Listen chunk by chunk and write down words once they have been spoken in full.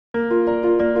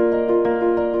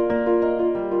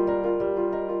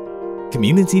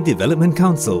Community Development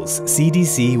Councils,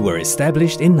 CDC, were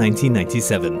established in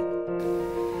 1997.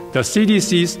 The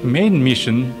CDC's main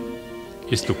mission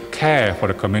is to care for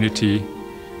the community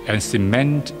and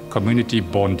cement community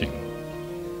bonding.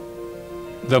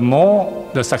 The more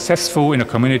the successful in a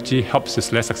community helps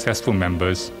its less successful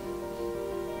members,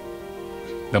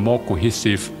 the more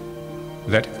cohesive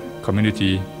that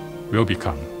community will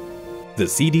become. The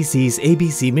CDC's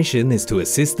ABC mission is to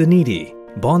assist the needy,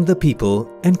 bond the people,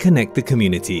 and connect the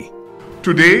community.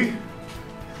 Today,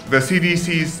 the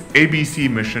CDC's ABC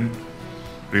mission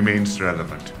remains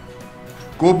relevant.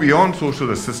 Go beyond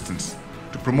social assistance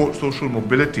to promote social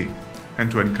mobility and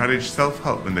to encourage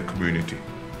self-help in the community,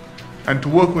 and to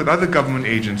work with other government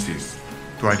agencies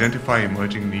to identify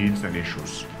emerging needs and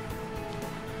issues.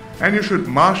 And you should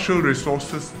marshal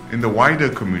resources in the wider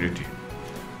community,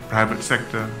 private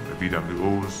sector, the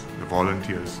VWOs, the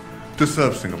volunteers, to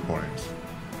serve Singaporeans.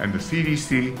 And the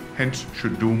CDC hence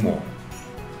should do more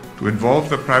to involve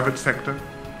the private sector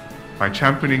by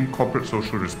championing corporate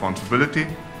social responsibility,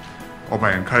 or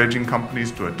by encouraging companies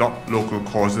to adopt local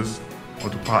causes or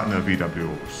to partner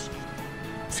VWOs.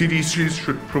 CDCs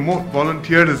should promote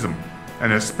volunteerism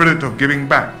and a spirit of giving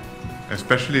back,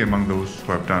 especially among those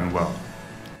who have done well.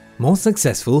 More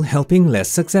successful helping less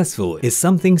successful is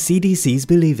something CDCs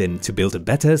believe in to build a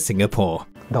better Singapore.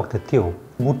 Dr. Teo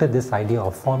mooted this idea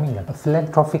of forming a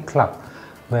philanthropic club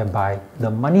whereby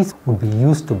the monies would be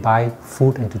used to buy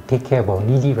food and to take care of our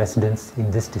needy residents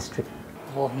in this district.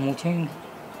 我母亲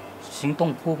行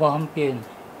动不方便，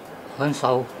很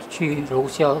少去楼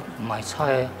下买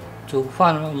菜，煮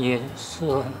饭也是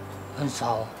很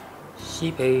少。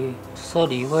西北社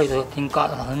理会的听感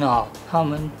很好，他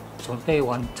们准备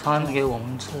晚餐给我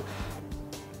们吃。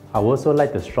I would also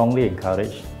like to strongly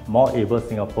encourage more able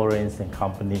Singaporeans and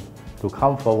companies to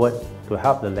come forward to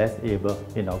help the less able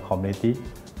in our community,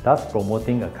 thus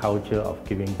promoting a culture of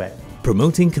giving back.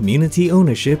 Promoting community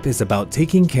ownership is about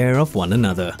taking care of one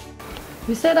another.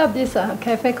 We set up this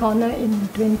cafe corner in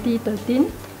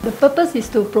 2013. The purpose is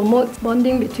to promote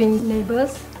bonding between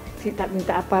neighbours. Saya tak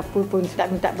minta apa-apa pun, saya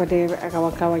tak minta pada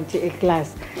kawan-kawan cik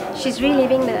ikhlas. She's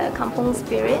reliving the kampung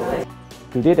spirit.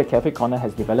 Today the cafe corner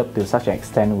has developed to such an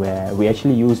extent where we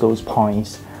actually use those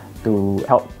points to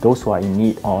help those who are in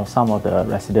need or some of the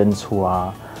residents who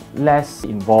are less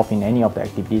involved in any of the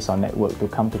activities or network to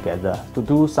come together to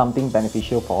do something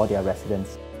beneficial for all their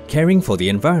residents. Caring for the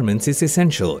environment is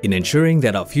essential in ensuring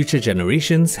that our future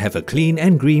generations have a clean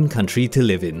and green country to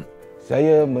live in.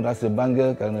 Saya merasa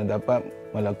bangga kerana dapat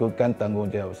melakukan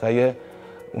tanggungjawab saya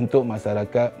untuk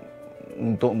masyarakat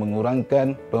untuk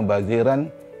mengurangkan pembaziran.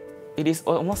 It is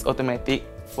almost automatic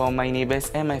for my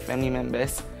neighbours and my family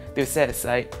members to set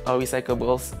aside our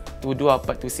recyclables to do our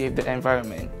part to save the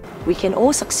environment. We can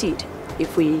all succeed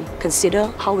if we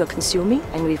consider how we're consuming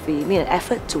and if we make an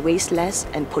effort to waste less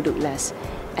and pollute less,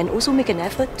 and also make an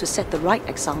effort to set the right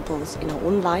examples in our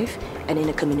own life and in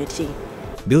the community.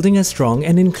 Building a strong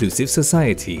and inclusive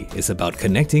society is about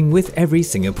connecting with every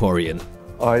Singaporean.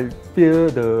 I feel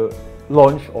the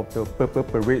launch of the Purple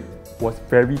Parade was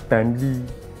very timely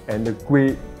and a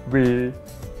great way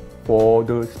for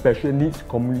the special needs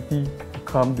community to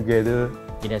come together.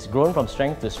 It has grown from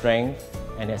strength to strength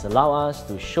and has allowed us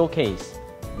to showcase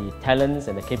the talents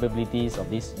and the capabilities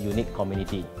of this unique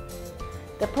community.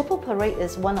 The Purple Parade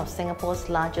is one of Singapore's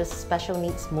largest special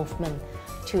needs movement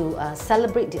to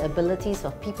celebrate the abilities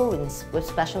of people with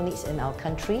special needs in our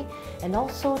country and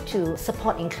also to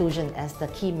support inclusion as the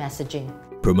key messaging.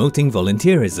 Promoting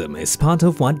volunteerism is part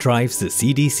of what drives the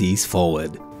CDCs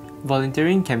forward.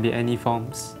 Volunteering can be any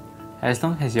forms. As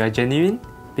long as you are genuine,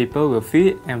 people will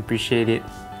feel it and appreciate it.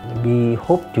 We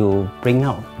hope to bring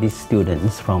out these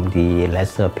students from the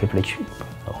lesser privileged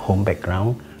home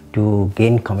background to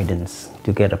gain confidence,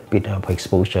 to get a bit of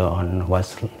exposure on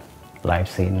what's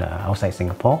life in outside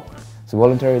Singapore. So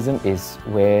volunteerism is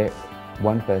where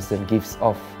one person gives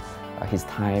off his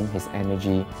time, his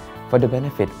energy for the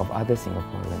benefit of other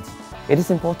Singaporeans. It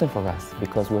is important for us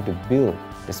because we have to build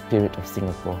the spirit of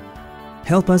Singapore.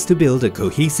 Help us to build a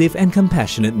cohesive and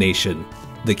compassionate nation.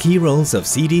 The key roles of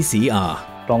CDC are: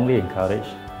 strongly encourage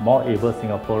more able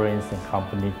Singaporeans and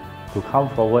companies to come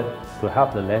forward to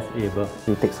help the less able.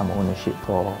 We take some ownership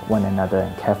for one another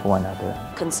and care for one another.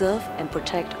 Conserve and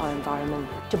protect our environment.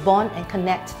 To bond and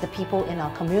connect the people in our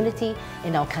community,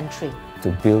 in our country. To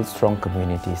build strong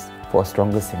communities for a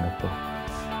stronger Singapore.